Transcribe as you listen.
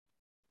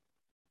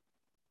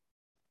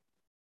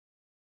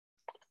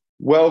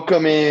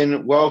Welcome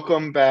in,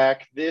 welcome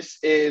back. This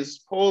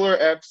is Polar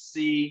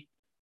FC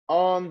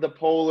on the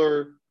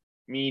Polar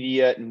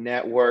Media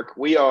Network.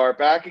 We are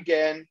back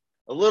again.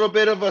 A little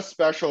bit of a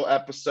special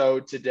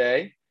episode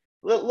today.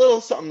 Little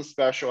something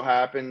special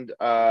happened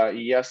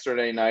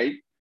yesterday night.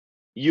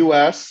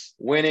 U.S.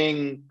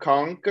 winning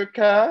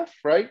CONCACAF,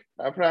 right?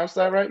 I pronounced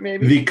that right,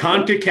 maybe? The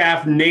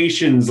CONCACAF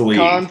Nations League.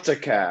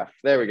 CONCACAF.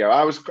 There we go.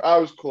 I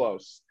was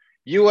close.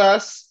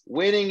 U.S.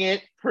 winning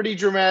it, pretty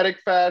dramatic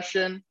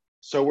fashion.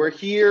 So we're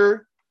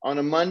here on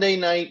a Monday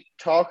night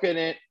talking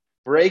it,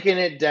 breaking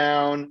it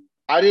down.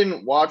 I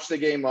didn't watch the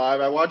game live.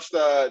 I watched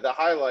the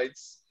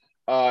highlights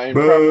in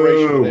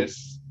preparation for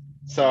this.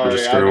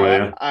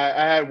 Sorry, I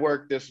had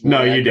work this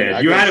morning. No, you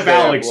did. You had a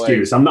valid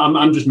excuse.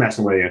 I'm just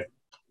messing with you.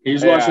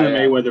 He's watching the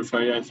Mayweather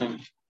fight, I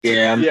think.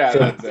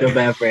 Yeah, feel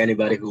bad for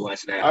anybody who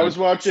watched that. I was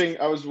watching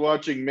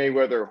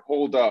Mayweather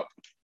hold up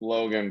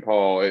Logan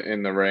Paul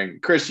in the ring.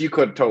 Chris, you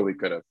totally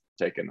could have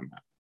taken him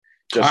out.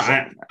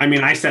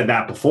 I said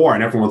that before,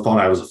 and everyone thought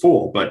I was a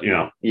fool, but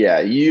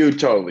Yeah, you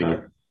totally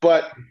did.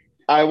 But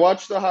I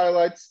watched the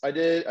highlights. I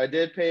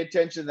did pay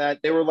attention to that.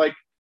 They were like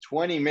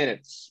 20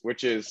 minutes,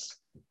 which is,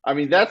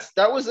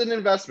 that was an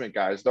investment,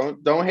 guys.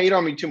 Don't hate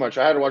on me too much.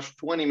 I had to watch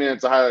 20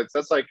 minutes of highlights.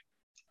 That's like,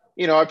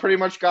 I pretty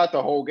much got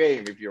the whole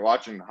game if you're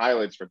watching the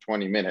highlights for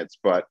 20 minutes.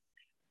 But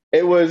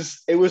it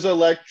was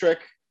electric.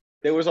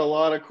 There was a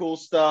lot of cool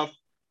stuff.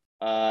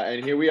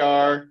 And here we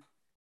are,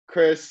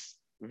 Chris,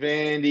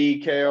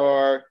 Vandy,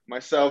 KR,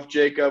 myself,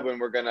 Jacob,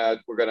 and we're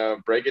gonna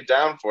break it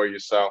down for you.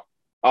 So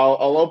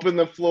I'll open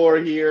the floor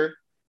here.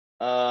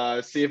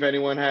 See if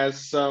anyone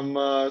has some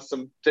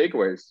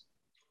takeaways.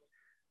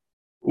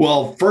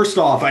 Well, first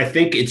off, I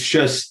think it's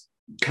just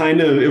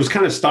it was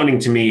kind of stunning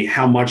to me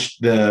how much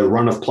the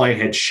run of play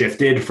had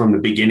shifted from the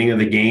beginning of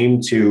the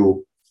game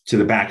to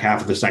the back half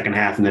of the second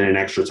half and then in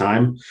extra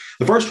time.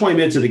 The first 20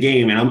 minutes of the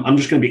game, and I'm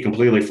just going to be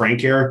completely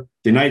frank here,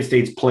 the United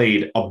States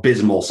played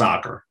abysmal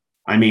soccer.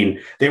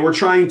 They were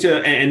trying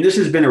to, and this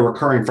has been a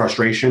recurring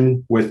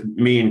frustration with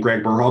me and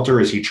Greg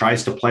Berhalter, is he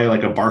tries to play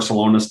like a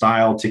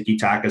Barcelona-style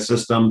tiki-taka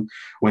system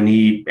when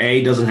he,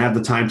 A, doesn't have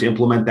the time to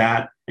implement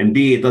that, and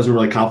B, it doesn't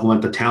really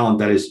complement the talent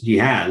that he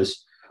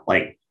has.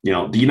 The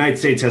United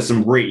States has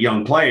some great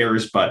young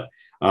players, but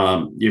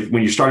when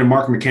you're starting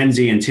Mark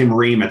McKenzie and Tim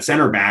Ream at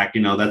center back,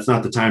 that's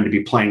not the time to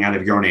be playing out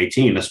of your own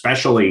 18,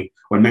 especially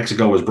when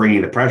Mexico was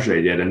bringing the pressure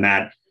they did. And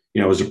that,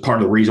 was a part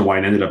of the reason why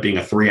it ended up being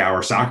a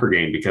 3-hour soccer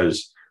game,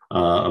 because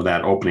of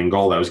that opening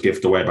goal that was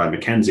gifted away by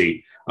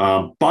McKenzie.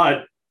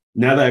 But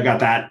now that I got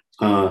that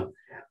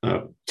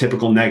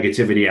typical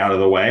negativity out of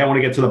the way, I want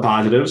to get to the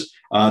positives.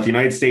 The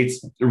United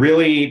States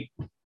really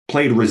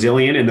played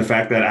resilient in the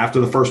fact that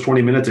after the first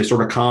 20 minutes, they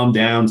sort of calmed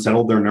down,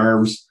 settled their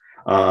nerves.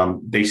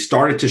 They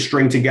started to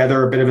string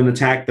together a bit of an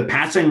attack. The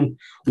passing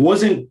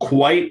wasn't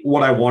quite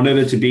what I wanted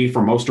it to be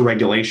for most of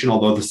regulation,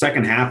 although the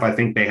second half, I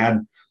think they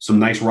had some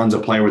nice runs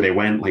of play where they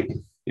went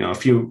a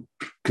few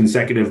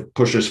consecutive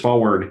pushes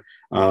forward,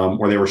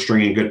 where they were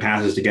stringing good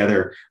passes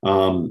together.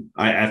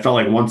 I felt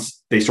like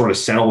once they sort of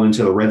settled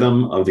into the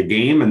rhythm of the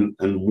game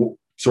and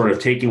sort of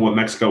taking what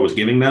Mexico was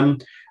giving them,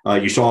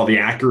 you saw the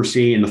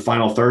accuracy in the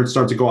final third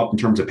start to go up in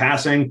terms of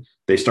passing.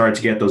 They started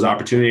to get those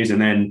opportunities,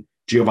 and then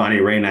Giovanni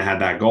Reyna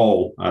had that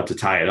goal to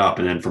tie it up.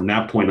 And then from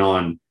that point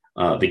on,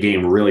 the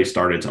game really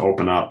started to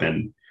open up.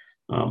 And,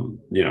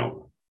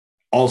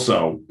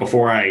 also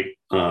before I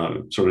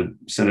sort of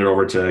send it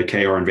over to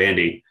KR and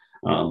Vandy,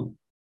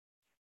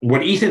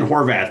 what Ethan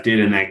Horvath did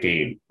in that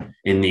game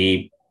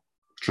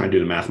trying to do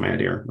the math in my head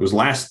here, it was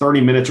last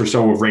 30 minutes or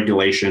so of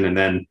regulation and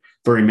then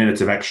 30 minutes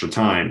of extra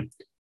time,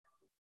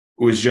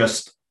 was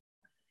just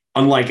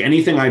unlike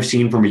anything I've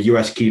seen from a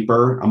U.S.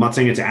 keeper. I'm not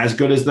saying it's as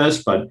good as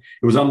this, but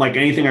it was unlike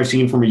anything I've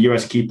seen from a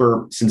U.S.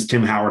 keeper since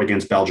Tim Howard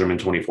against Belgium in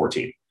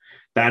 2014.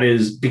 That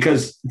is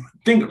because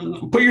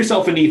put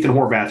yourself in Ethan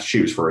Horvath's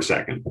shoes for a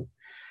second.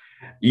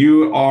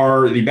 You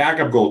are the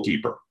backup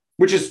goalkeeper,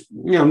 which is,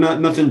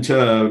 nothing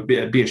to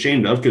be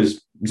ashamed of,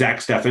 because Zach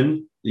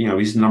Steffen,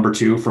 he's number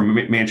 2 from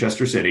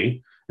Manchester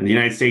City. And the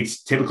United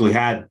States typically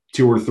had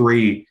 2 or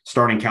 3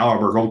 starting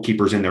caliber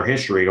goalkeepers in their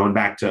history, going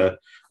back to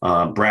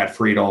Brad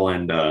Friedel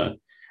and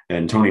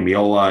Tony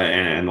Meola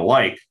and the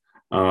like.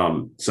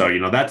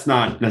 So, that's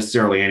not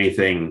necessarily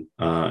anything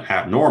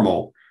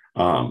abnormal.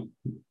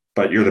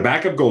 But you're the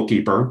backup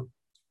goalkeeper.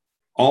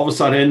 All of a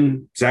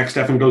sudden, Zach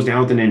Steffen goes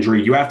down with an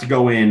injury. You have to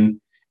go in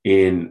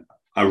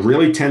a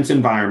really tense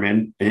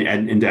environment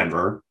in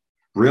Denver,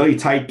 really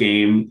tight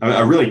game,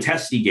 a really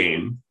testy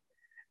game.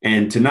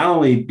 And to not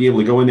only be able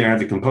to go in there and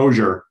have the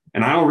composure,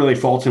 and I don't really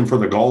fault him for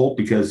the goal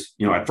because,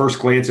 at first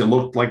glance, it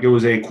looked like it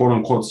was a quote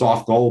unquote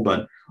soft goal,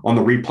 but on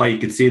the replay, you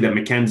could see that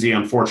McKenzie,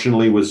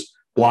 unfortunately, was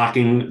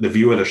blocking the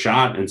view of the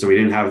shot. And so he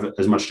didn't have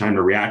as much time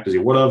to react as he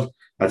would have.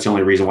 That's the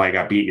only reason why he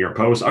got beat near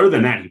post. Other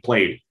than that, he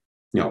played,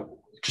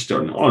 just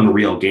an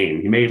unreal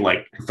game. He made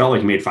it felt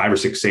like he made 5 or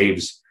 6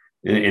 saves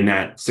in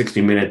that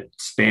 60-minute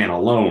span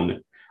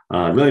alone.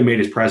 Really made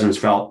his presence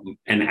felt.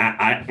 And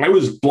I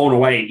was blown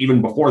away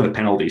even before the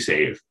penalty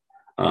save.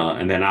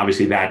 And then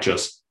obviously that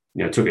just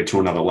took it to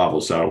another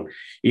level. So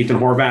Ethan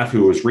Horvath,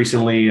 who was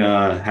recently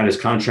had his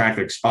contract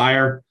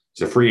expire,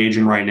 he's a free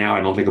agent right now.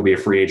 I don't think he'll be a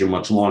free agent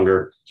much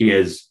longer. He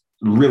has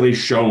really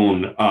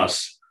shown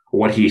us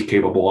what he's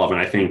capable of. And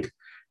I think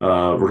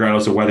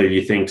regardless of whether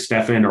you think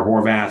Stefan or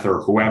Horvath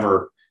or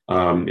whoever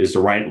is the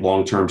right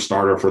long-term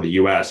starter for the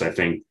U.S., I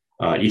think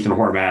Ethan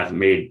Horvath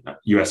made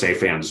USA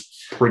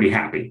fans pretty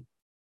happy.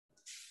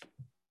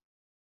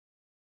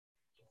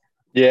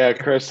 Yeah,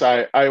 Chris,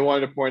 I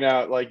wanted to point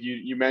out, like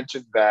you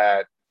mentioned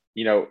that,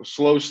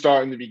 slow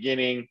start in the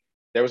beginning.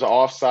 There was an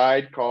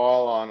offside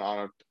call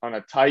on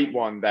a tight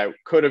one that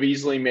could have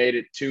easily made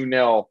it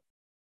 2-0,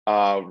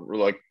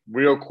 like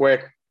real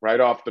quick right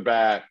off the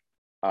bat.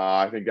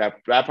 I think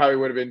that probably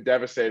would have been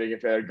devastating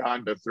if it had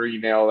gone to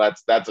 3-0.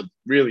 That's a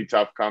really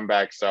tough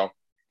comeback. So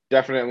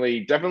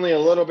definitely a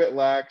little bit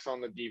lax on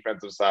the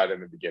defensive side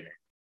in the beginning.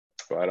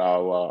 But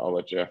I'll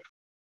let you.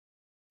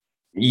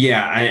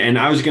 Yeah, and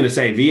I was going to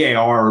say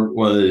VAR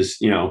was,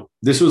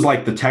 this was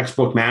like the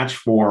textbook match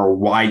for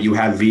why you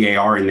have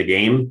VAR in the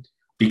game,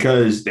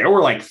 because there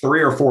were like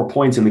 3 or 4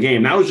 points in the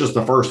game. That was just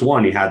the first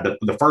one. You had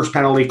the first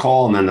penalty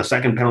call and then the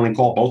second penalty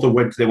call, both of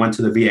which they went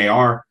to the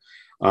VAR.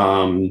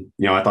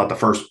 I thought the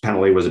first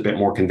penalty was a bit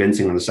more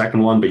convincing than the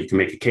second one, but you can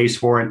make a case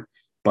for it.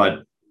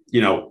 But,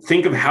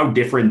 think of how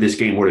different this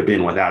game would have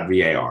been without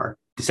VAR.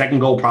 The second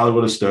goal probably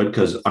would have stood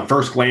because at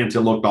first glance, it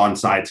looked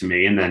onside to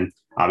me. And then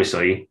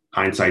obviously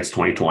hindsight's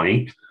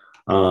 2020.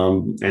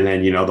 And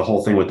then, the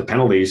whole thing with the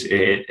penalties,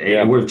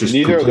 it would have just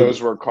neither of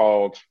those were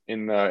called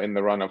in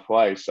the run of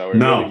play. So it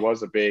really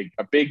was a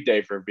big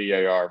day for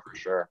VAR for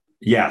sure.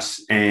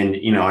 Yes. And,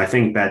 I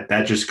think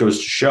that just goes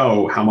to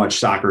show how much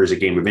soccer is a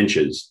game of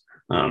inches.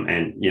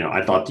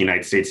 I thought the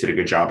United States did a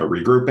good job at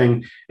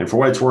regrouping. And for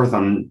what it's worth,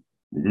 I'm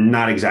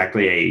not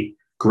exactly a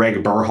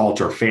Greg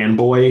Berhalter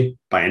fanboy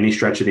by any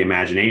stretch of the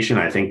imagination.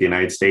 I think the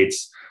United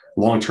States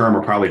long-term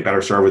are probably better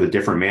served with a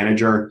different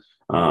manager.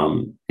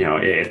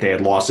 If they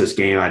had lost this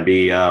game, I'd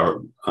be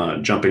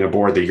jumping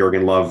aboard the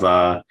Jurgen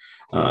Love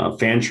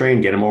fan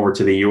train, get him over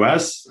to the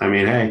U.S. I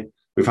mean, hey,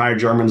 we've hired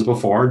Germans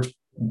before,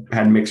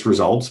 had mixed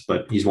results,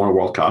 but he's won a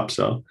World Cup.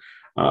 So,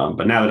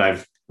 but now that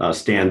I've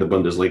stanned the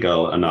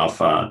Bundesliga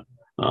enough, I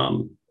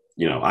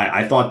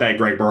thought that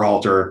Greg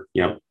Berhalter,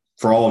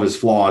 for all of his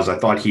flaws, I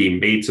thought he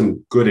made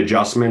some good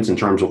adjustments in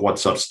terms of what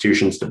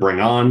substitutions to bring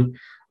on.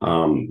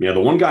 The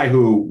one guy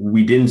who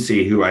we didn't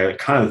see, who I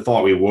kind of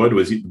thought we would,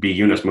 be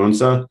Yunus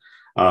Musa.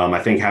 I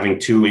think having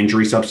 2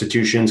 injury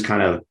substitutions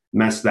kind of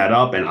messed that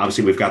up. And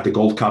obviously we've got the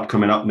Gold Cup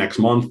coming up next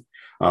month.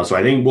 So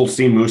I think we'll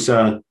see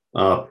Musa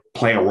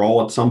play a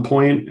role at some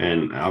point.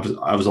 And I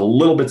was a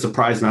little bit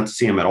surprised not to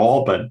see him at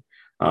all, but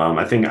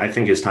I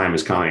think his time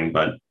is coming.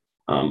 But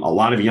a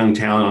lot of young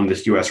talent on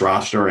this U.S.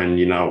 roster. And,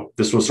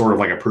 this was sort of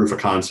like a proof of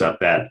concept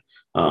that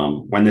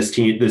when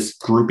this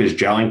group is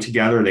gelling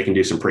together, they can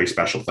do some pretty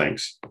special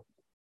things.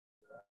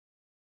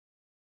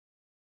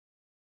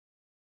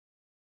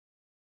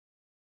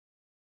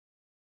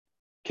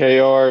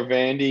 KR,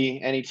 Vandy,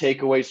 any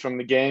takeaways from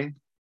the game?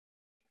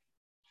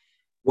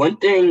 One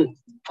thing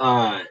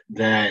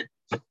that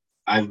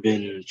I've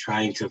been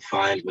trying to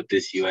find with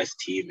this U.S.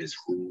 team is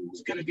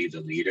who's going to be the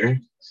leader.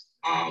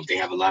 They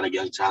have a lot of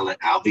young talent,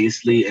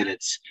 obviously, and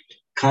it's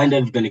kind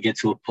of going to get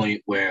to a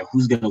point where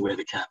who's going to wear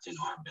the captain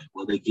armband?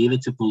 Well, they gave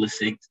it to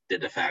Pulisic, the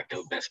de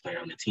facto best player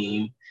on the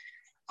team.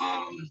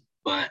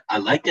 But I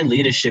like the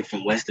leadership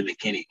from Weston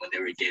McKennie when they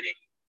were getting,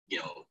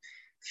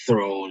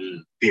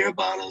 thrown beer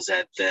bottles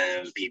at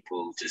them,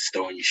 people just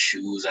throwing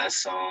shoes. I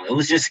saw it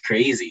was just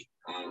crazy.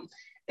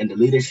 And the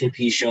leadership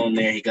he's shown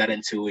there, he got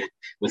into it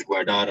with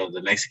Guardado,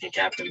 the Mexican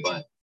captain,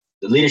 but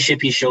the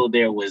leadership he showed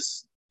there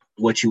was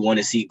what you want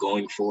to see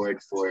going forward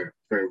for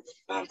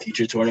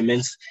future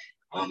tournaments.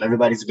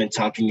 Everybody's been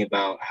talking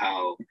about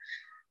how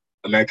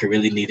America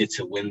really needed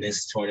to win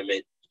this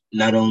tournament,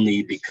 not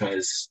only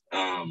because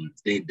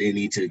they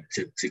need to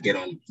get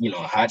on, a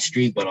hot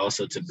streak, but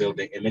also to build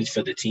an image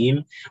for the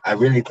team. I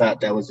really thought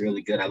that was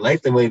really good. I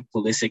like the way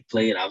Pulisic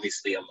played.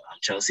 Obviously, I'm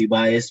Chelsea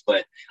biased,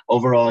 but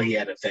overall, he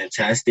had a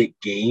fantastic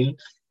game.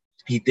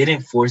 He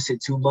didn't force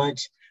it too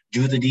much,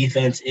 drew the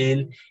defense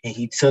in, and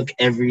he took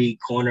every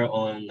corner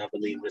on, I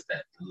believe, was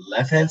that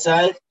left-hand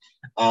side,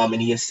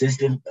 and he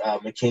assisted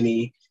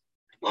McKennie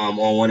on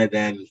one of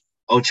them.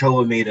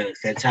 Ochoa made a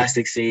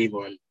fantastic save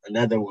on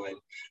another one,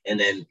 and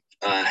then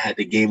had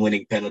the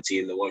game-winning penalty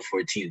in the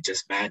 114.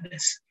 Just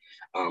madness.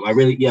 I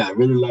really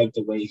liked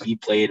the way he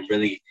played.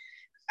 Really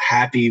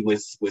happy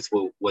with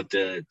what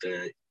the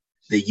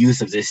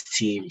youth of this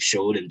team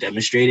showed and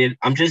demonstrated.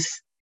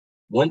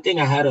 One thing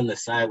I had on the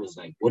side was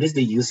like, what is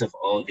the use of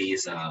all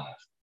these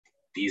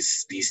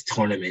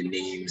tournament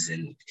names?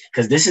 And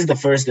because this is the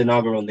first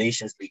inaugural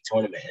Nations League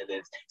tournament, and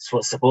it's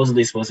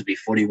supposedly supposed to be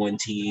 41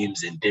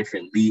 teams in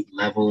different league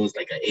levels,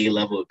 like an A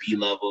level, a B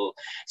level.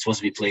 It's supposed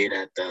to be played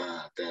at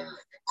the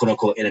quote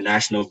unquote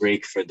international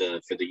break for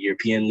the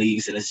European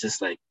leagues, and it's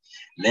just like,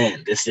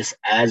 man, this just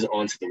adds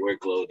on to the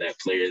workload that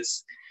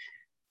players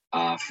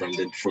from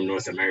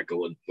North America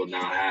will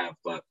now have.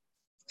 But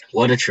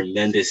what a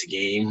tremendous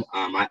game.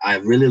 I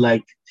really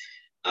like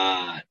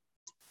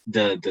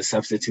the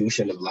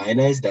substitution of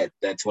Lainez, that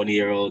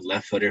 20-year-old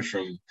left footer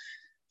from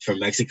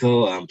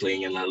Mexico,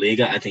 playing in La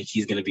Liga. I think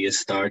he's going to be a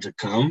star to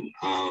come.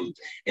 And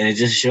it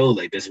just showed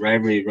like this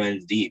rivalry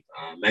runs deep.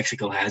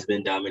 Mexico has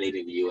been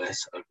dominating the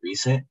U.S. of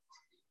recent,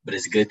 but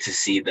it's good to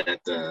see that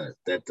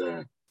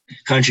the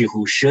country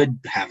who should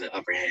have the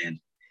upper hand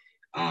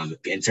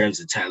in terms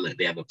of talent,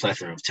 they have a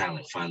plethora of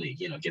talent, finally,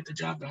 get the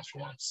job done for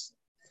once.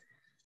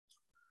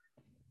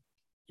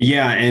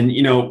 Yeah. And,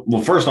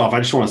 well, first off, I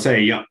just want to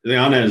say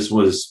Lainez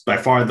was by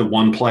far the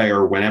one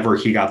player, whenever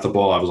he got the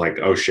ball, I was like,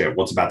 oh shit,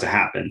 what's about to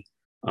happen?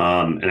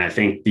 And I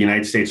think the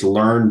United States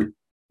learned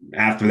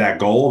after that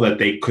goal that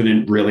they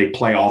couldn't really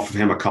play off of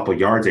him a couple of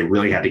yards. They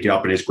really had to get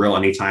up in his grill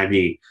anytime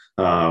he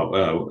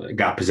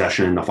got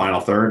possession in the final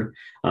third.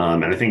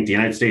 And I think the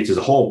United States as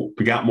a whole,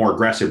 we got more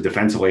aggressive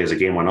defensively as the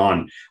game went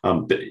on.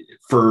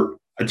 For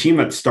a team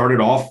that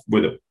started off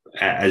with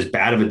as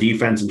bad of a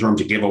defense in terms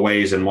of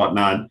giveaways and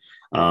whatnot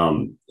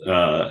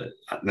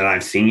that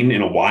I've seen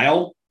in a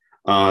while,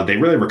 they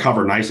really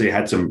recovered nicely,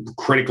 had some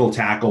critical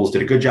tackles,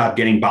 did a good job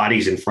getting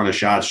bodies in front of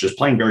shots, just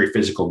playing very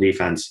physical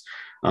defense.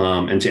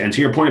 And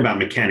to your point about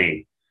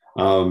McKennie,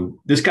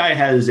 this guy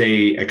has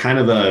a kind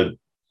of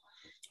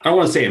I don't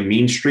want to say a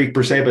mean streak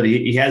per se, but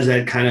he has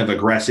that kind of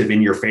aggressive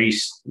in your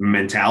face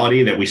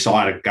mentality that we saw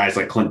out of guys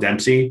like Clint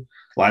Dempsey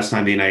last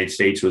time the United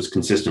States was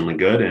consistently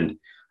good. And,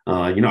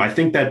 I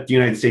think that the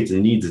United States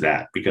needs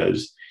that,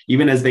 because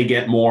even as they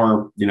get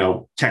more,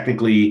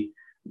 technically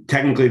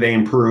they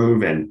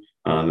improve, and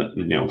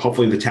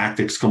hopefully the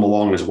tactics come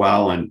along as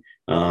well. And,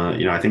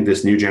 I think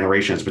this new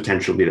generation has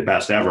potential to be the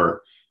best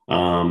ever.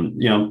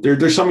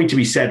 There's something to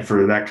be said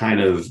for that kind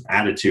of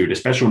attitude,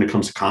 especially when it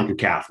comes to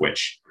CONCACAF,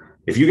 which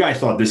if you guys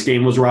thought this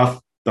game was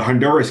rough, the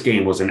Honduras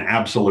game was an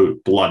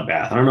absolute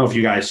bloodbath. I don't know if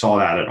you guys saw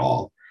that at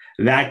all.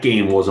 That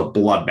game was a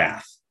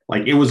bloodbath.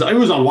 Like it was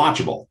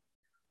unwatchable.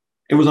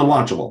 It was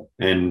unwatchable.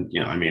 And,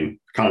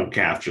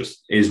 CONCACAF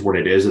just is what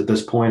it is at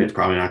this point. It's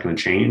probably not going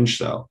to change.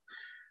 So,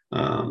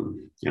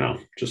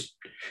 it's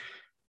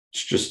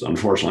just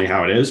unfortunately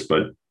how it is.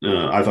 But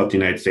I thought the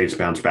United States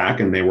bounced back,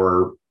 and they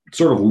were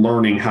sort of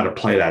learning how to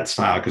play that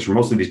style, because for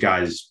most of these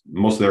guys,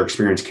 most of their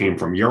experience came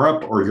from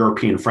Europe or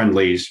European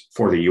friendlies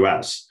for the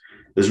U.S.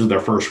 This was their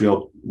first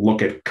real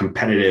look at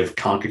competitive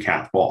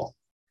CONCACAF ball.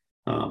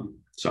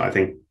 So I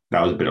think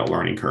that was a bit of a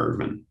learning curve,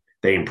 and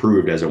they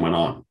improved as it went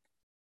on.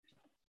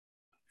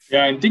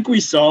 Yeah, I think we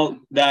saw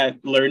that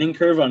learning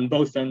curve on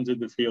both ends of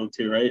the field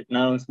too, right?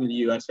 Not only from the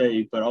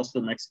USA, but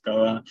also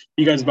Mexico.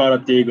 You guys brought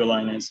up Diego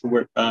Lainez,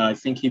 where I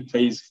think he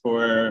plays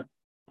for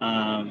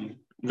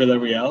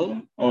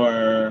Villarreal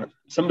or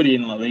somebody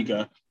in La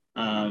Liga.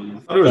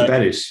 I thought it was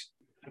Betis.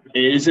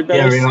 Is it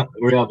Betis? Yeah,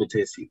 Real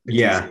Betis.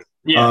 Yeah.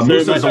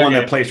 Musa is the one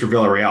that plays for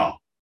Villarreal.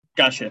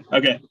 Gotcha.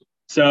 Okay.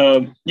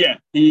 So, yeah,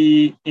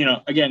 he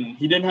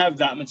didn't have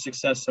that much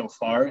success so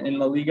far in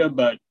La Liga,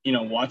 but,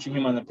 watching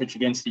him on the pitch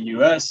against the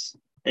U.S.,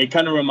 it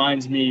kind of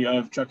reminds me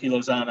of Chucky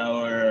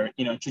Lozano or,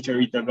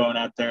 Chicharito going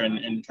out there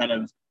and kind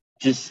of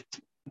just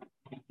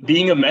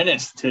being a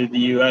menace to the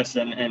U.S.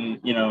 and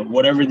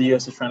whatever the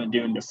U.S. is trying to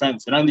do in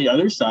defense. And on the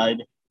other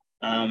side,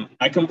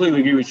 I completely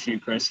agree with you,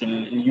 Chris.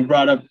 And you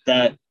brought up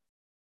that,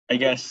 I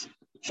guess,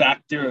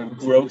 factor of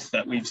growth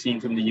that we've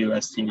seen from the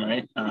U.S. team,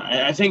 right?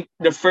 I think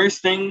the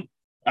first thing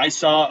I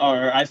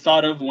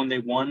thought of when they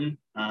won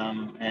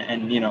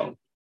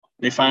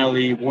they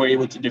finally were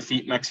able to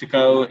defeat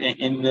Mexico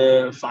in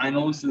the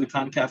finals of the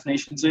CONCACAF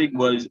Nations League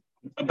was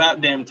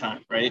about damn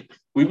time, right?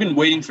 We've been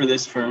waiting for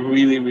this for a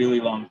really, really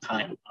long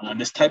time.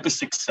 This type of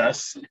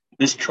success,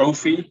 this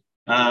trophy,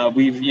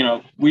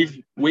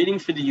 we've waiting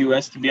for the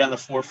U.S. to be on the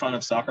forefront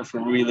of soccer for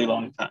a really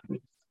long time.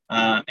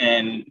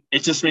 And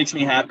it just makes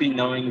me happy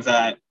knowing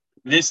that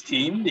this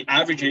team, the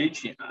average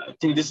age, I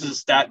think this is a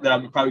stat that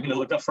I'm probably going to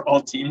look up for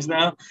all teams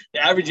now.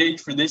 The average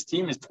age for this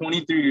team is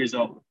 23 years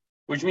old,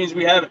 which means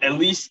we have at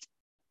least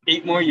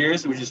 8 more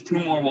years, which is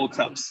 2 more World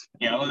Cups.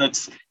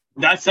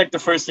 That's like the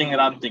first thing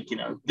that I'm thinking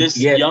of. This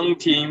young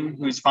team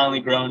who's finally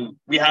grown,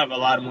 we have a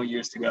lot more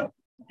years to go.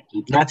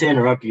 Not to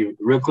interrupt you,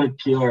 real quick,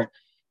 Pure.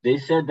 They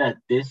said that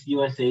this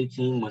USA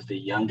team was the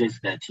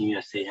youngest that Team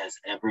USA has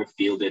ever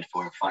fielded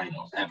for a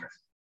final, ever.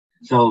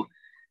 So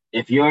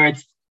if you're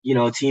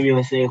Team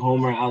USA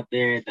homer out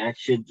there, that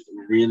should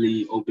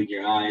really open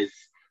your eyes.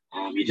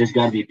 You just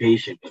got to be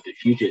patient, but the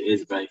future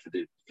is bright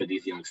for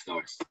these young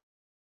stars.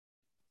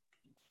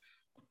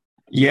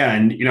 Yeah,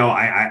 and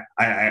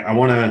I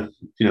want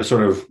to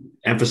sort of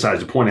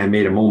emphasize the point I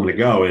made a moment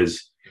ago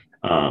is,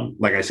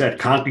 like I said,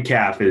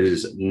 CONCACAF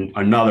is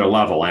another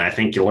level, and I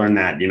think you learn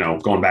that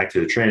going back to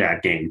the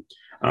Trinidad game.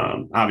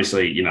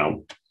 Obviously,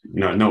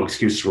 no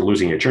excuses for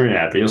losing at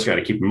Trinidad, but you also got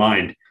to keep in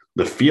mind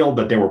the field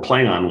that they were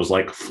playing on was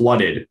like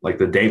flooded like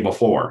the day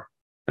before.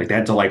 Like they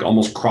had to like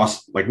almost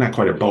cross, like not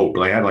quite a boat,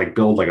 but they had to like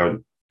build like a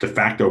de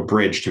facto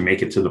bridge to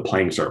make it to the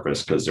playing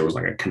surface because there was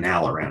like a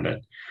canal around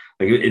it.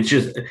 Like it's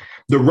just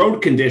the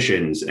road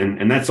conditions,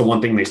 and that's the one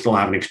thing they still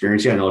haven't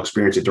experienced yet, and they'll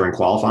experience it during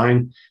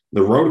qualifying.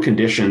 The road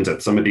conditions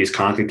at some of these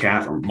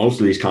CONCACAF, or most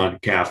of these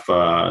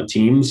CONCACAF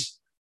teams,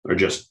 are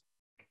just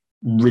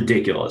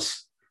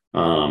ridiculous.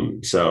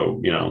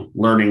 So,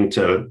 learning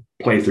to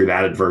play through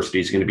that adversity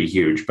is going to be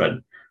huge. But,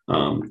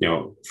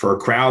 for a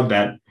crowd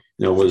that,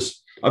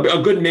 was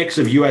a good mix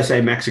of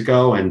USA,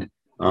 Mexico, and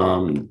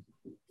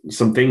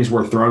some things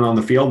were thrown on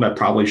the field that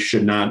probably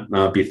should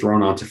not be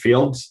thrown onto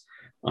fields.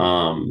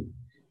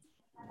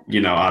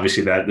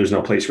 Obviously that there's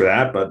no place for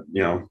that, but,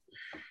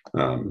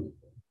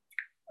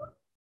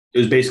 it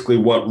was basically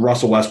what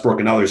Russell Westbrook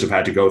and others have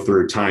had to go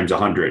through times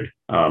 100.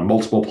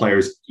 Multiple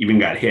players even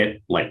got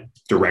hit like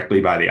directly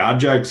by the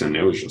objects, and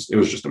it was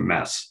just a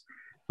mess.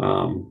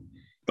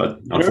 But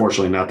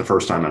unfortunately, not the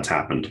first time that's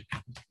happened.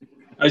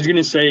 I was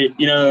gonna say,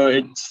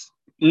 it's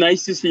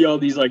nice to see all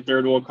these like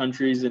third world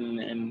countries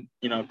and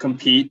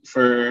compete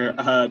for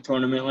a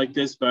tournament like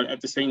this, but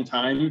at the same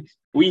time,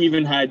 we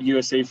even had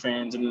USA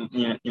fans and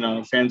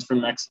fans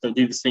from Mexico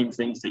do the same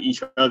things to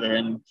each other,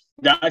 and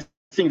I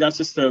think that's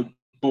just a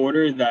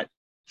border that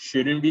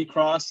shouldn't be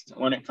crossed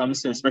when it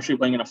comes to especially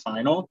playing in a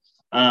final.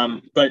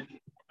 But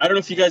I don't know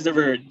if you guys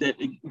ever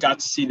got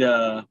to see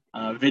the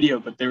video,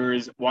 but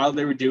while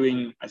they were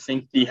doing, I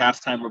think, the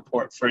halftime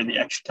report for the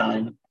extra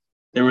time,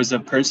 there was a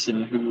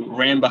person who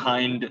ran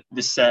behind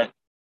the set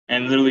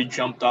and literally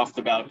jumped off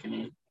the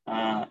balcony.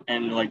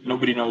 And like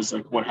nobody knows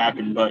like what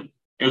happened, but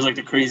it was like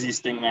the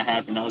craziest thing that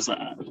happened. I was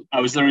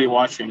literally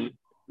watching,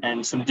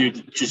 and some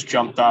dude just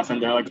jumped off,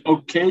 and they're like,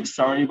 "Okay,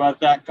 sorry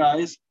about that,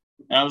 guys."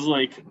 And I was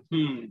like,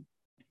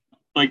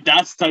 like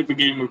that's the type of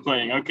game we're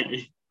playing.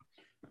 Okay.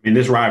 I mean,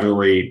 this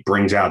rivalry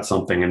brings out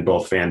something in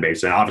both fan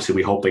base, and obviously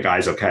we hope the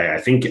guy's okay. I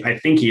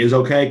think he is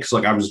okay, because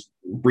like I was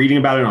reading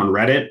about it on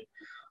Reddit,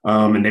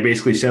 and they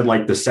basically said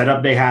like the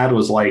setup they had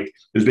was like it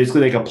was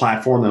basically like a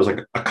platform that was like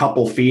a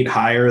couple feet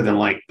higher than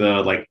like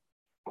the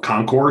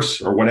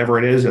concourse or whatever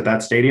it is at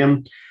that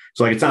stadium.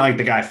 So like it's not like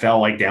the guy fell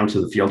like down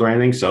to the field or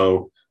anything.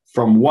 So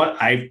from what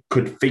I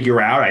could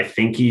figure out, I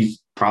think he's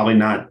probably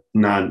not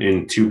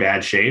in too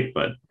bad shape,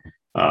 but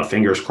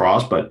fingers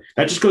crossed. But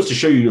that just goes to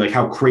show you like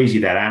how crazy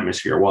that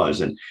atmosphere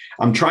was. And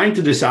I'm trying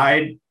to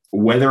decide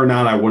whether or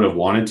not I would have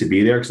wanted to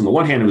be there, because on the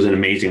one hand, it was an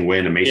amazing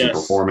win, amazing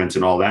performance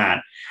and all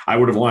that. I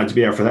would have wanted to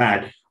be there for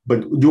that.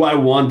 But do I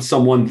want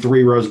someone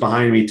 3 rows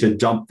behind me to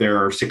dump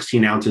their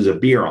 16 ounces of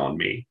beer on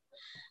me?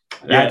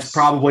 That's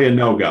probably a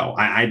no-go.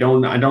 I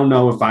don't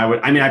know if I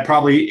would. I mean,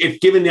 if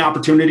given the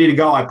opportunity to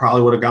go, I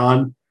probably would have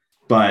gone,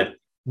 but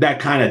that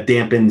kind of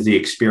dampens the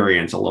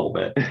experience a little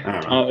bit.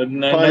 I don't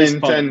know. Pun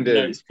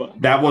intended.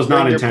 That was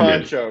not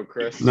intended. Your poncho,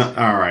 Chris. No,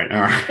 all right.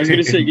 I was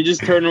gonna say, you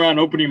just turn around,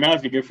 open your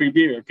mouth, you get free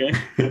beer. Okay.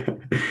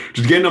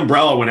 Just get an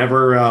umbrella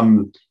whenever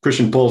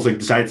Christian Pulisic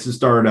decides to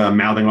start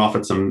mouthing off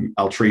at some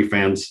El Tri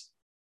fans.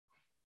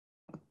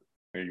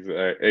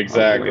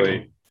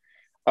 Exactly.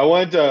 I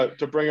wanted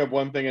to bring up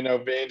one thing. I know,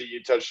 Vandy,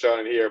 you touched on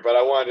it here, but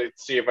I wanted to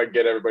see if I could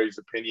get everybody's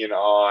opinion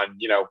on,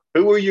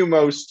 who were you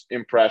most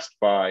impressed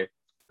by?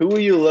 Who are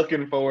you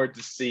looking forward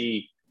to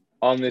see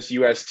on this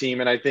U.S.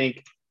 team? And I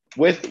think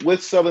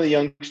with some of the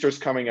youngsters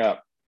coming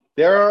up,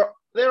 there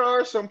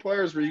are some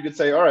players where you could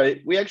say, all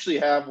right, we actually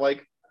have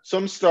like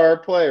some star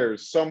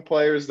players, some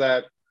players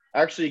that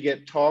actually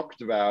get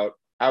talked about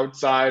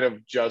outside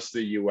of just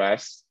the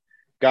U.S.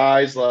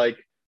 Guys like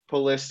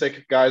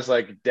Pulisic, guys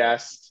like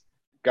Dest,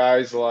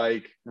 guys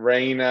like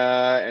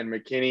Reyna and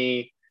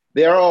McKinney,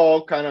 they're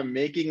all kind of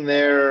making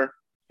their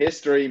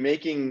history,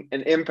 making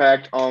an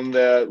impact on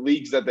the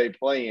leagues that they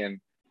play in,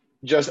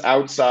 just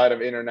outside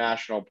of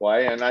international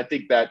play. And I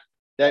think that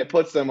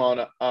puts them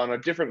on a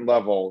different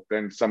level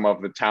than some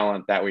of the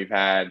talent that we've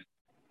had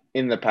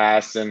in the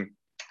past. And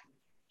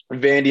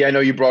Vandy, I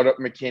know you brought up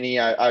McKinney.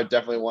 I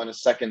definitely want to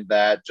second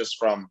that, just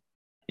from,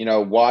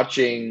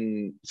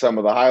 watching some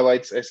of the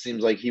highlights. It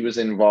seems like he was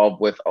involved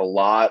with a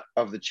lot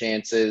of the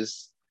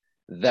chances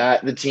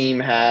that the team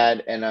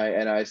had, and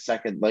I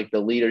second like the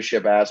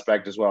leadership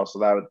aspect as well. So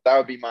that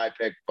would be my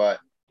pick,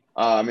 but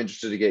I'm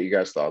interested to get you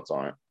guys' thoughts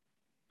on it.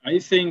 I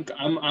think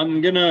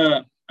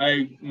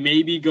I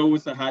maybe go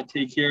with a hot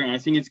take here, and I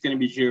think it's gonna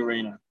be Gio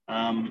Reyna.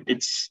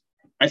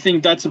 I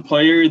think that's a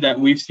player that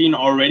we've seen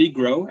already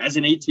grow as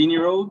an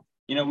 18-year-old.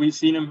 We've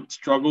seen him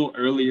struggle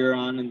earlier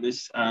on in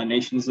this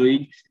Nations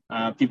League.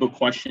 People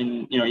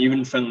question,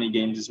 even friendly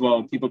games as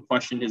well. People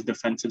question his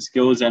defensive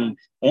skills. And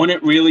when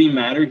it really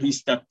mattered, he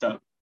stepped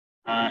up.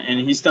 And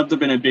he stepped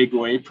up in a big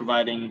way,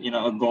 providing,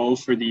 a goal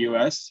for the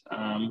U.S.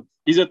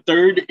 He's a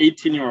third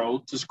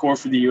 18-year-old to score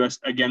for the U.S.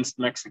 against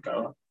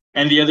Mexico.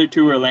 And the other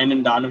two are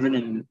Landon Donovan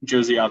and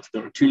Jozy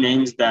Altidore, 2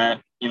 names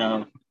that,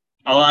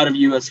 a lot of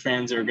U.S.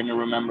 fans are going to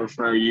remember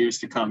for years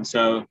to come.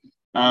 So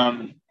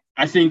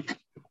I think,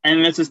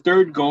 and that's his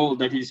 3rd goal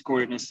that he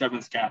scored in his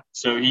 7th cap.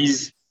 So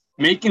he's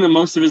making the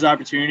most of his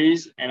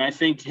opportunities. And I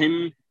think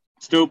him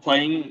still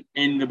playing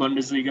in the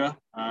Bundesliga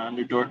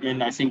under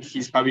Dortmund, I think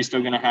he's probably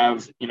still going to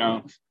have,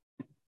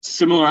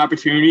 similar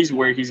opportunities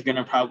where he's going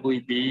to probably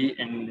be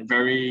in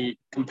very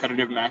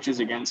competitive matches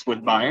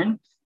with Bayern.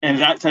 And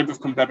that type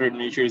of competitive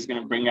nature is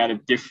going to bring out a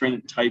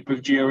different type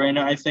of Gio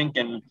Reyna, I think,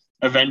 and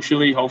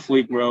eventually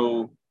hopefully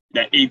grow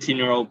that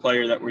 18-year-old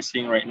player that we're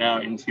seeing right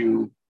now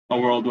into a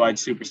worldwide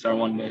superstar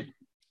one day.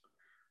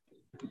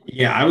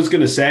 Yeah, I was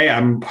going to say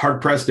I'm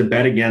hard pressed to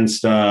bet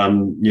against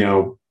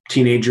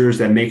teenagers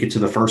that make it to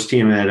the first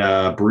team at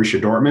Borussia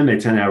Dortmund. They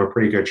tend to have a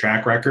pretty good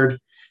track record.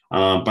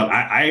 But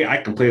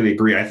I completely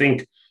agree. I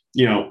think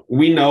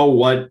we know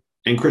what,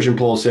 and Christian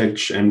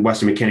Pulisic and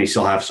Weston McKennie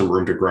still have some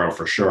room to grow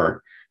for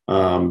sure.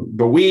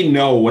 But we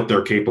know what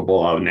they're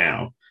capable of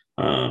now.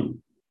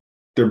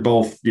 They're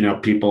both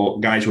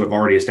guys who have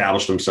already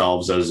established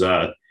themselves as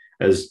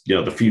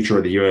the future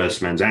of the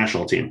U.S. men's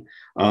national team.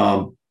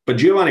 But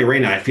Giovanni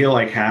Reyna, I feel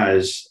like,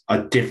 has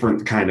a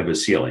different kind of a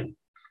ceiling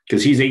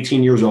because he's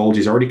 18 years old.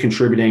 He's already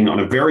contributing on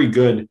a very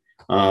good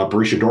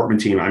Borussia Dortmund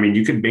team. I mean,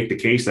 you could make the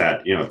case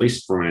that, at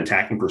least from an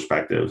attacking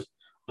perspective,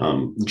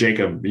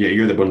 Jacob,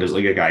 you're the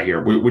Bundesliga guy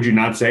here. Would you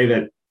not say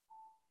that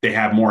they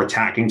have more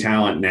attacking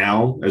talent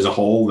now as a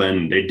whole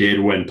than they did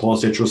when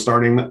Pulisic was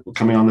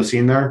coming on the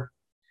scene there?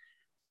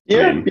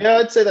 Yeah,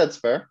 I'd say that's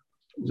fair.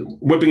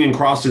 Whipping in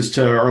crosses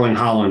to Erling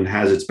Haaland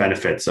has its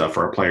benefits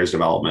for a player's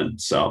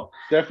development. So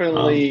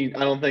definitely, I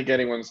don't think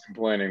anyone's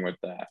complaining with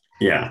that.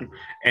 Yeah.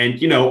 And,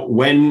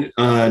 when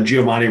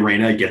Giovanni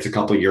Reyna gets a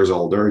couple of years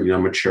older,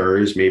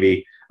 matures,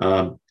 maybe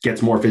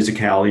gets more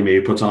physicality, maybe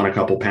puts on a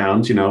couple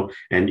pounds, and,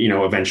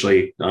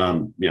 eventually,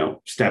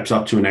 steps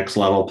up to a next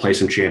level, play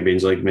some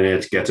Champions League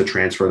minutes, gets a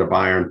transfer to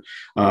Bayern,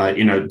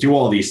 do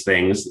all these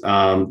things.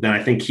 Then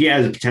I think he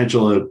has the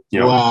potential to,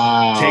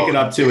 take it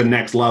up to a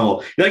next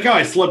level. You like how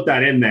I slipped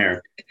that in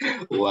there?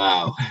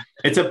 Wow.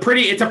 It's a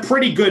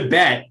pretty good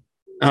bet,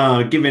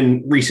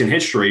 given recent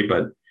history,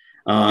 but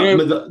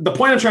the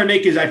point I'm trying to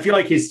make is I feel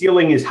like his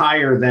ceiling is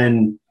higher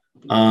than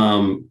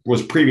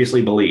was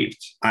previously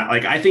believed.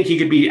 I think he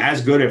could be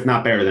as good, if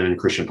not better, than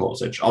Christian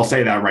Pulisic. I'll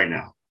say that right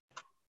now.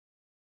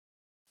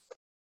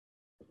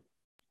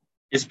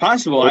 It's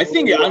possible. I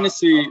think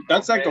honestly,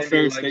 that's like a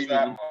fair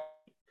statement.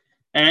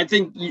 And I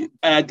think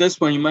at this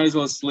point, you might as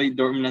well slate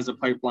Dortmund as a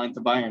pipeline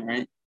to Bayern,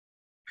 right?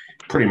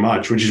 Pretty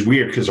much, which is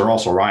weird because they're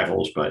also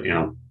rivals, but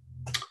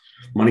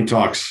money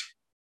talks.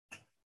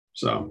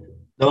 So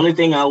the only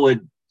thing I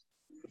would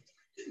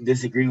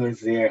disagree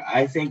with there,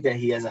 I think that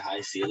he has a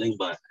high ceiling,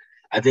 but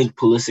I think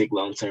Pulisic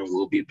long term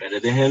will be better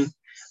than him.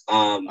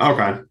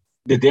 Okay.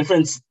 The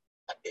difference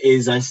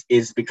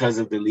is because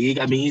of the league.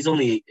 I mean, he's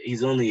only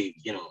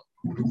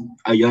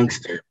a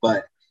youngster,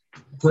 but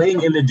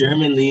playing in the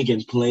German league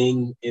and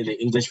playing in the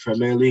English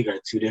Premier League are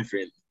two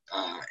different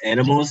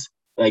animals.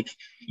 Like,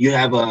 you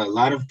have a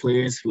lot of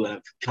players who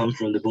have come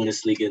from the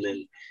Bundesliga and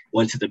then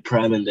went to the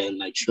Prem and then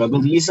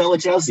struggled. You saw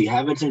with Chelsea,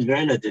 Havertz and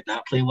Werner did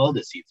not play well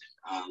this season.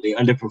 They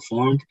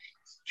underperformed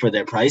for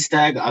their price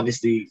tag.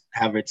 Obviously,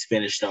 Havertz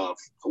finished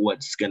off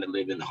what's going to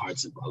live in the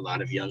hearts of a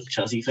lot of young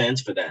Chelsea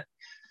fans for that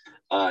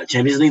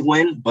Champions League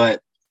win.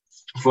 But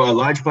for a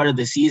large part of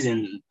the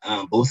season,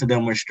 both of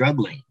them were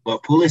struggling.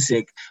 But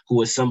Pulisic, who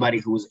was somebody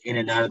who was in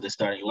and out of the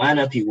starting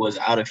lineup, he was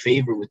out of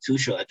favor with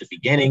Tuchel at the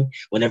beginning.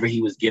 Whenever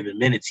he was given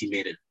minutes, he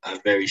made a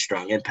very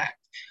strong impact.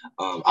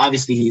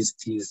 Obviously,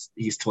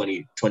 he's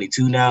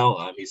 22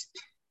 now. He's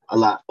a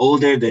lot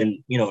older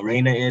than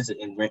Reyna is,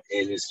 and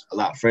is a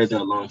lot further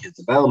along his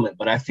development.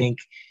 But I think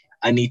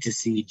I need to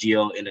see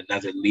Gio in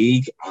another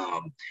league,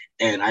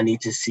 and I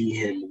need to see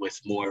him with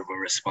more of a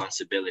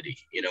responsibility.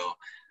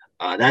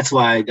 That's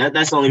why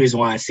that's the only reason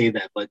why I say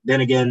that. But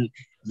then again,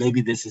 maybe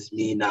this is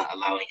me not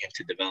allowing him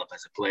to develop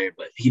as a player.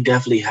 But he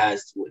definitely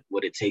has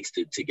what it takes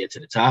to get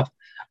to the top,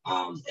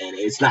 and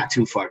it's not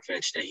too far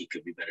fetched that he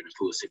could be better than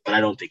Pulisic. But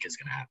I don't think it's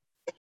gonna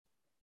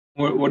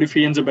happen. What if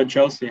he ends up at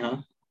Chelsea, huh?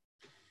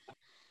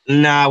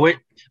 Nah,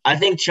 I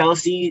think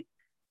Chelsea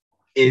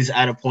is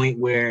at a point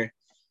where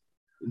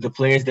the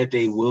players that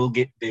they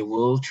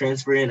will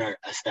transfer in are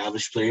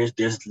established players.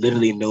 There's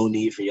literally no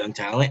need for young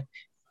talent.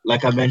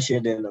 Like I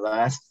mentioned in the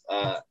last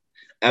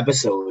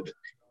episode,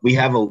 we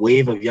have a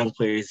wave of young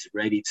players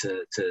ready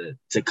to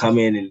come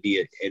in and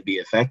be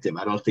effective.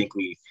 I don't think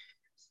we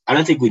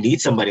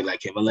need somebody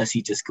like him unless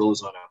he just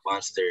goes on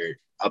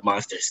a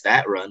monster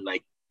stat run.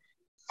 Like,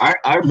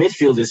 Our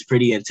midfield is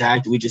pretty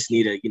intact. We just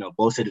need to,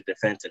 bolster the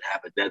defense and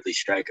have a deadly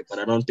striker. But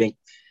I don't think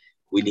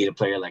we need a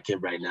player like him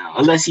right now,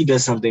 unless he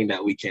does something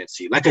that we can't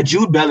see. Like a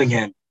Jude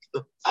Bellingham,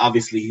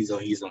 obviously he's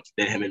on.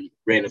 Then him and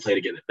Reyna play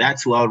together.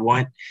 That's who I would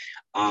want.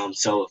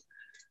 So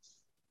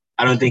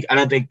I don't think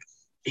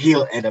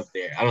he'll end up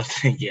there. I don't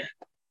think yet.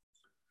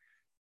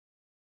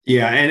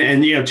 Yeah,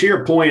 and to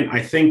your point,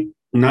 I think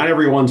not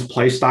everyone's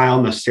play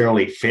style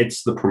necessarily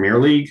fits the Premier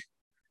League.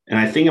 And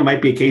I think it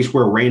might be a case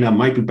where Reyna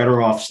might be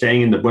better off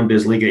staying in the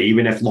Bundesliga,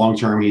 even if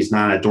long-term he's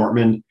not at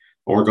Dortmund,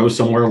 or go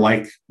somewhere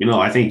like,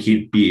 I think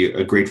he'd be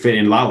a great fit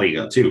in La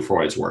Liga too, for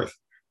what it's worth.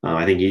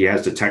 I think he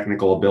has the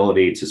technical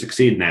ability to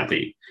succeed in that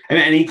league.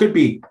 And he could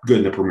be good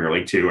in the Premier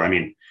League too. I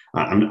mean,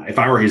 if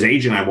I were his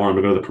agent, I'd want him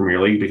to go to the Premier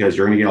League because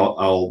you're going to get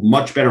a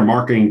much better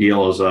marketing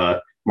deal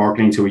as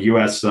marketing to a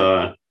U.S.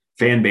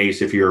 Fan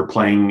base if you're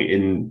playing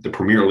in the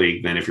Premier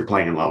League than if you're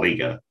playing in La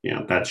Liga.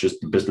 That's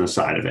just the business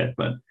side of it.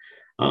 But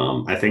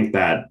I think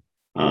that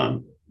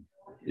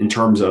in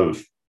terms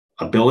of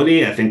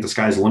ability, I think the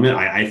sky's the limit.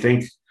 I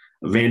think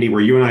Vandy,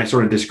 where you and I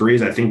sort of disagree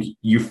is I think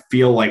you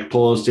feel like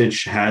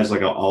Pulisic has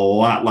like a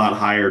lot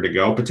higher to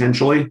go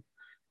potentially.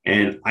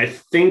 And I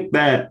think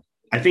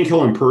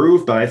he'll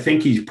improve, but I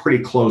think he's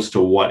pretty close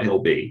to what he'll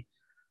be,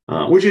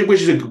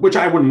 which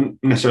I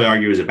wouldn't necessarily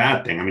argue is a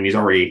bad thing. I mean, he's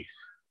already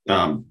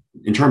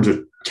in terms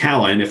of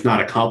talent, if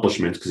not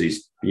accomplishments, because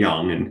he's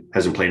young and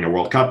hasn't played in a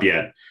World Cup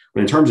yet.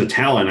 But in terms of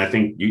talent, I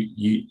think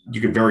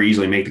you could very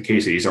easily make the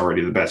case that he's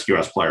already the best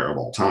U.S. player of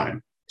all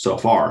time so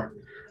far.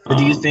 But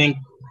do you think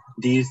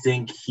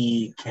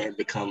he can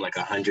become like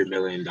 $100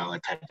 million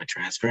type of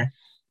transfer?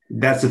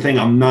 That's the thing.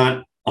 I'm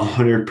not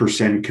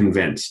 100%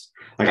 convinced.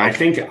 Like I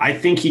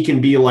think he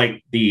can be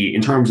like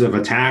in terms of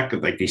attack,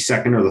 like the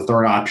second or the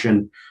third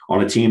option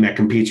on a team that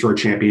competes for a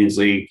Champions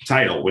League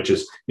title, which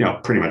is,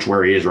 pretty much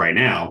where he is right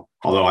now.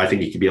 Although I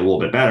think he could be a little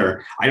bit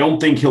better. I don't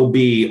think he'll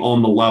be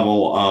on the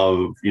level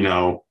of,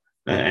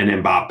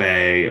 an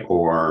Mbappe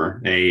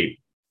or even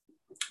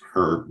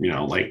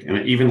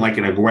like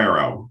an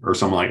Aguero or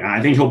something like that.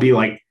 I think he'll be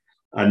like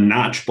a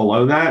notch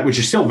below that, which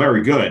is still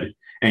very good.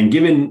 And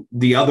given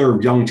the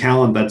other young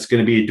talent that's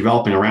going to be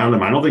developing around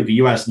him, I don't think the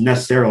U.S.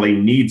 necessarily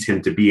needs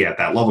him to be at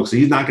that level. So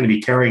he's not going to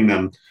be carrying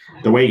them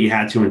the way he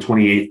had to in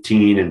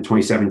 2018 and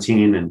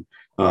 2017 and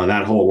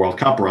that whole World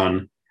Cup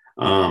run.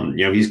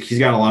 He's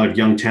got a lot of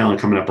young talent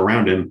coming up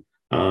around him,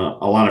 a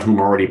lot of whom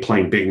are already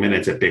playing big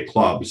minutes at big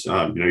clubs.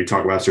 You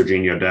talk about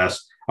Serginho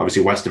Dest,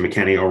 obviously Weston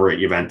McKennie over at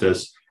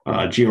Juventus,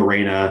 Gio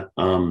Reyna,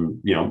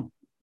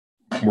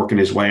 working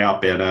his way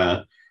up at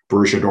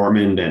Borussia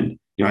Dortmund. And,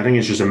 I think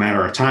it's just a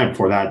matter of time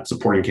before that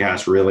supporting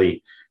cast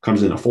really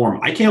comes into form.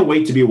 I can't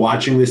wait to be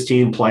watching this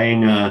team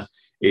playing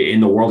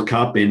in the World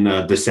Cup in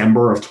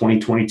December of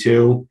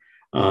 2022,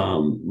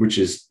 which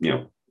is,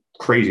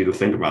 crazy to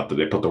think about that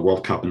they put the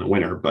World Cup in the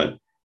winter. But,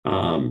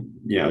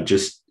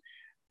 just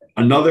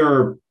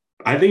another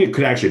 – I think it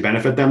could actually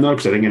benefit them, though,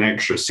 because I think an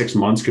extra 6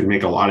 months could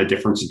make a lot of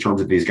difference in terms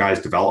of these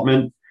guys'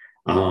 development.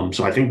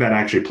 So I think that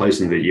actually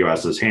plays into the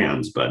U.S.'s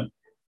hands. But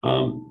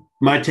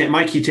my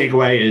key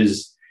takeaway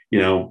is,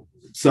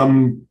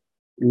 some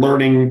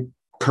learning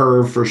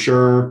curve for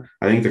sure.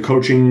 I think the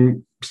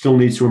coaching still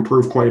needs to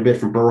improve quite a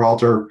bit from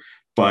Berhalter,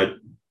 but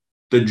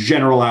the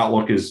general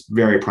outlook is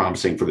very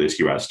promising for this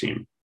U.S.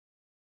 team.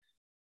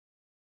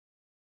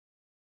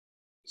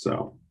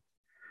 So,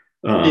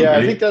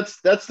 I think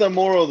that's the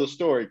moral of the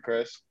story,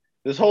 Chris.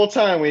 This whole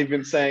time we've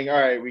been saying, all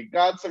right, we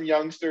got some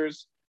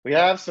youngsters, we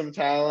have some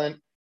talent.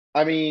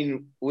 I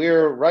mean, we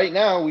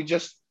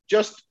just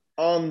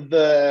on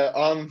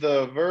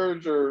the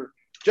verge or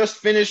just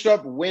finished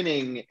up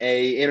winning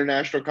a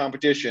international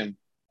competition,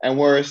 and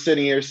we're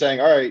sitting here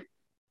saying, all right,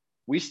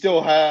 we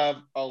still have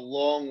a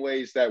long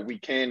ways that we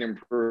can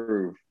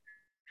improve.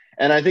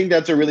 And I think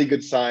that's a really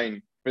good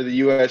sign for the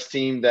U.S.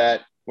 team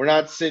that we're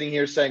not sitting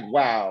here saying,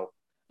 wow,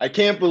 I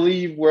can't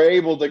believe we're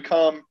able to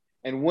come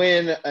and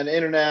win an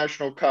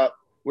international cup.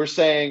 We're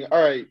saying,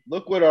 all right,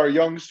 look what our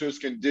youngsters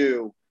can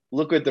do.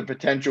 Look at the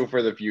potential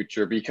for the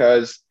future,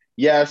 because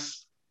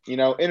yes,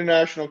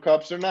 international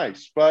cups are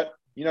nice, but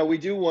we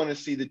do want to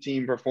see the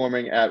team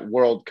performing at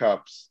World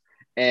Cups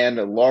and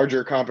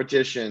larger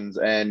competitions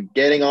and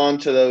getting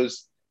onto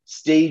those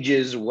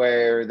stages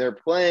where they're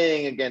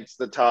playing against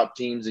the top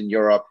teams in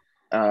Europe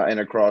and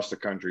across the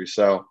country.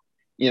 So,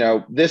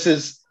 this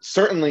is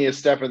certainly a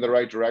step in the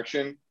right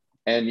direction.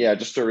 And yeah,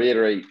 just to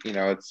reiterate,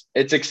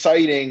 it's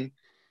exciting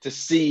to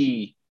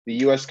see the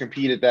U.S.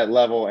 compete at that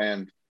level.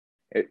 And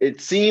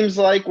it seems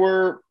like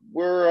we're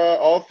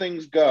all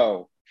things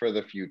go for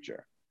the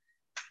future.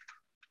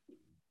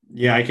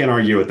 Yeah, I can't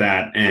argue with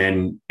that.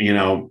 And,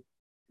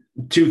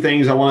 2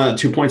 points I want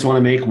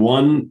to make.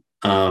 One,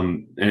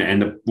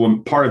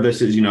 one part of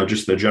this is,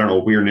 just the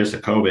general weirdness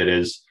of COVID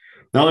is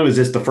not only was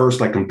this the first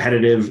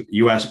competitive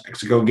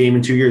US-Mexico game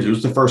in 2 years, it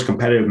was the first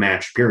competitive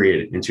match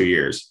period in 2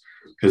 years,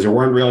 because there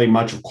weren't really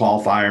much of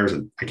qualifiers.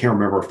 And I can't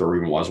remember if there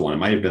even was one. It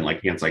might have been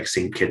against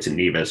St. Kitts and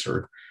Nevis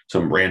or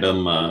some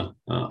random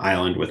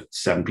island with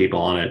 7 people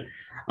on it.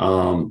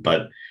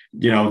 But,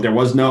 there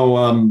was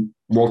no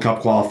World Cup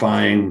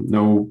qualifying,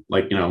 no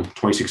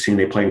 2016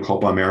 they played in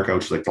Copa America,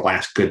 which was the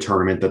last good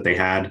tournament that they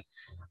had.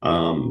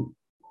 And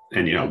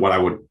what I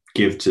would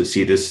give to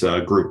see this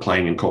group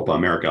playing in Copa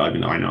America,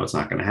 even though I know it's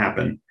not going to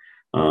happen.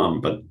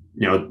 But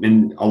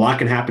a lot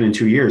can happen in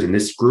 2 years, and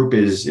this group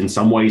is in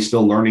some ways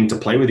still learning to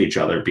play with each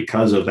other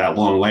because of that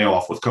long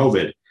layoff with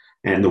COVID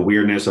and the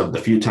weirdness of the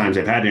few times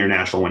they've had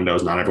international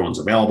windows. Not everyone's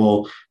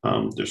available.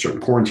 There's certain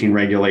quarantine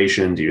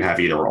regulations. You have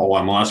either all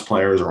MLS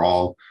players or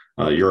all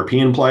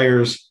European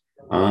players.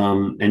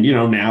 And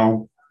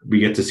now we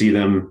get to see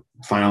them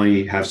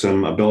finally have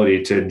some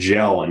ability to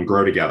gel and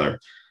grow together.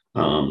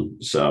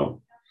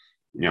 So,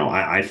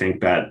 I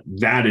think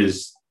that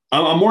is,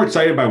 I'm more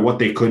excited by what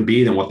they could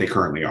be than what they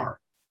currently are.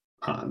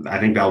 I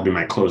think that'll be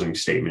my closing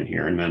statement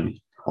here, and then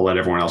I'll let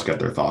everyone else get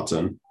their thoughts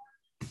in.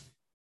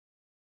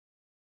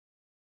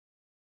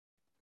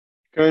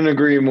 Couldn't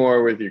agree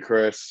more with you,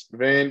 Chris.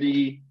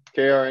 Vandy,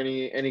 KR,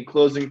 any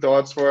closing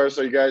thoughts for us?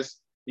 Are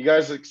you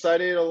guys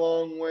excited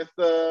along with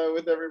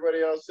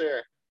everybody else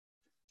here?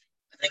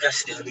 I think I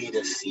still need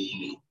to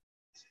see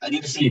I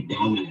need to see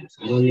dominance.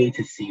 I don't need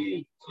to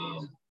see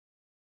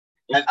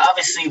like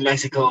obviously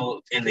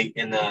Mexico in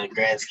the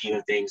grand scheme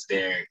of things,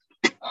 they're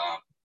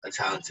a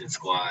talented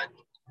squad,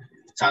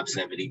 top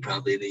 70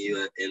 probably in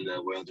the in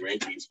the world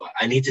rankings. But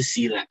I need to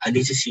see that. I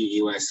need to see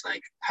US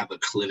like have a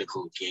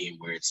clinical game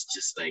where it's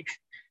just like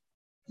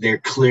they're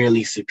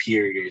clearly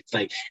superior. It's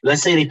like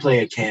let's say they play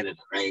a Canada,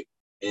 right?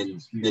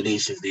 In the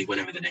Nations League,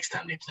 whenever the next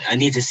time they play. I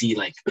need to see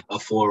like a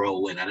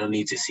 4-0 win. I don't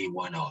need to see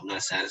 1-0. I'm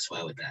not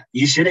satisfied with that.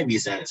 You shouldn't be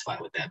satisfied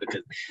with that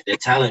because their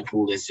talent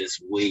pool is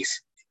just way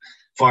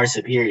far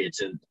superior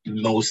to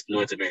most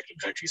North American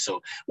countries.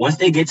 So once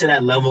they get to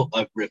that level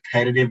of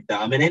repetitive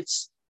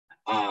dominance,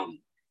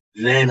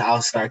 then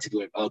I'll start to be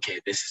like, okay,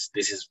 this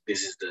is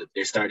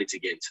they're starting to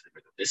get into the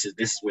rhythm. This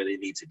is where they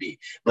need to be.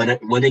 But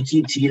when they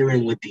keep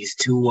teetering with these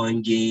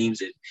 2-1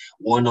 games and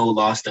 1-0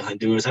 loss to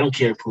Honduras, I don't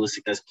care if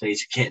Pulisic doesn't play. You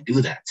can't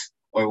do that.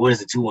 Or what is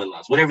the 2-1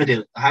 loss?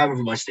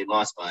 However much they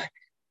lost by,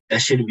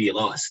 that shouldn't be a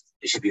loss.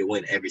 It should be a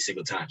win every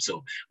single time.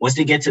 So once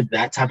they get to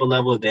that type of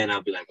level, then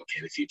I'll be like,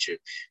 okay, the future,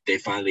 they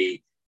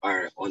finally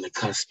are on the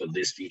cusp of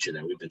this future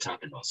that we've been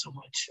talking about so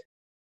much.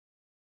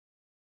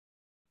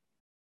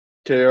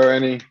 KR,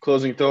 any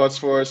closing thoughts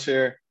for us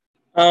here?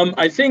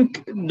 I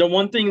think the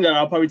one thing that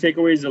I'll probably take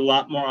away is a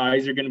lot more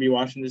eyes are going to be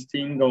watching this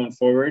team going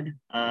forward.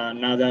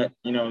 Now that,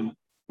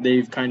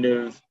 they've kind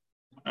of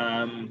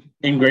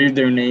engraved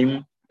their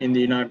name in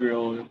the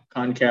inaugural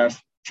CONCACAF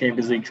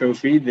Champions League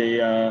trophy,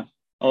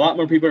 a lot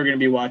more people are going to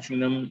be watching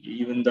them,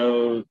 even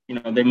though,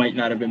 they might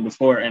not have been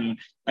before. And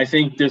I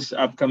think this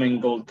upcoming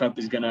Gold Cup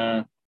is going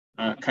to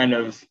kind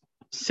of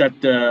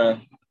set the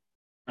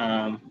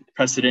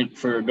precedent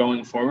for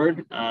going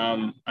forward.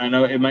 I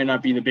know it might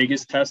not be the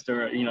biggest test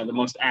or, the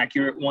most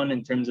accurate one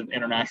in terms of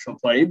international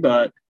play,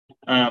 but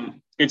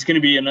it's going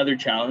to be another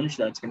challenge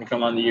that's going to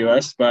come on the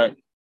U.S. But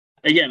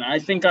again, I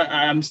think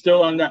I'm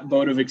still on that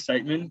boat of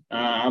excitement.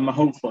 I'm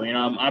hopeful,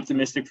 I'm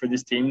optimistic for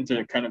this team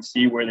to kind of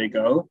see where they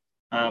go.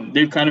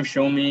 They've kind of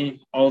shown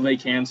me all they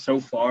can so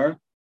far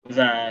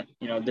that,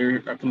 they're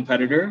a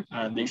competitor.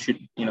 They should,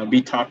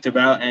 be talked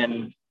about.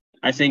 And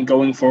I think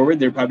going forward,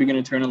 they're probably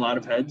going to turn a lot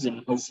of heads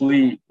and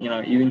hopefully,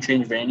 even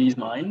change Vandy's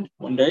mind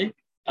one day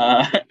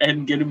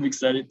and get him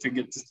excited to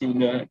get this team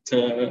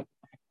to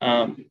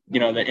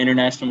the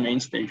international main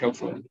stage,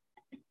 hopefully.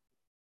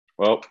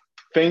 Well,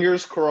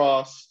 fingers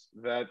crossed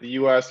that the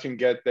U.S. can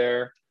get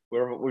there.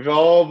 We've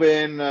all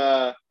been,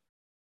 I'd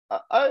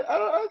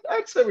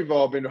say we've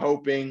all been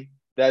hoping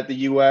that the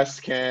U.S.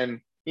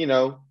 can,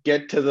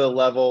 get to the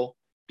level,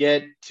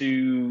 get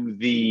to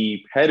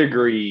the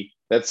pedigree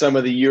that some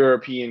of the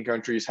European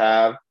countries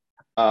have.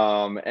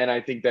 And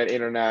I think that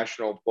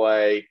international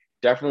play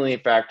definitely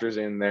factors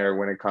in there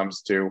when it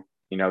comes to,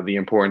 the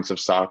importance of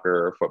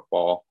soccer or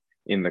football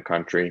in the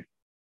country.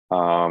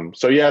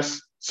 So yes,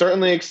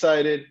 certainly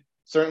excited,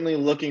 certainly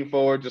looking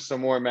forward to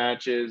some more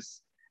matches.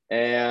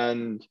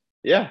 And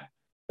yeah,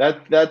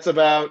 that's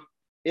about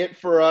it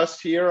for us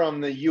here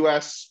on the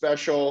US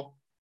special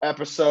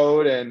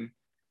episode.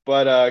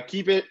 But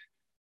keep it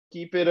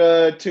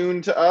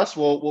tuned to us.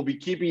 We'll be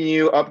keeping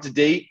you up to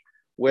date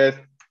with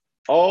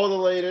all the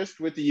latest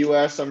with the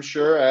U.S. I'm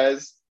sure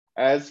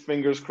as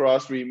fingers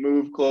crossed we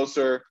move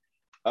closer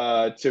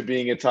to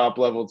being a top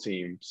level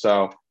team.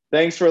 So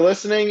thanks for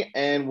listening,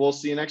 and we'll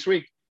see you next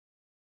week.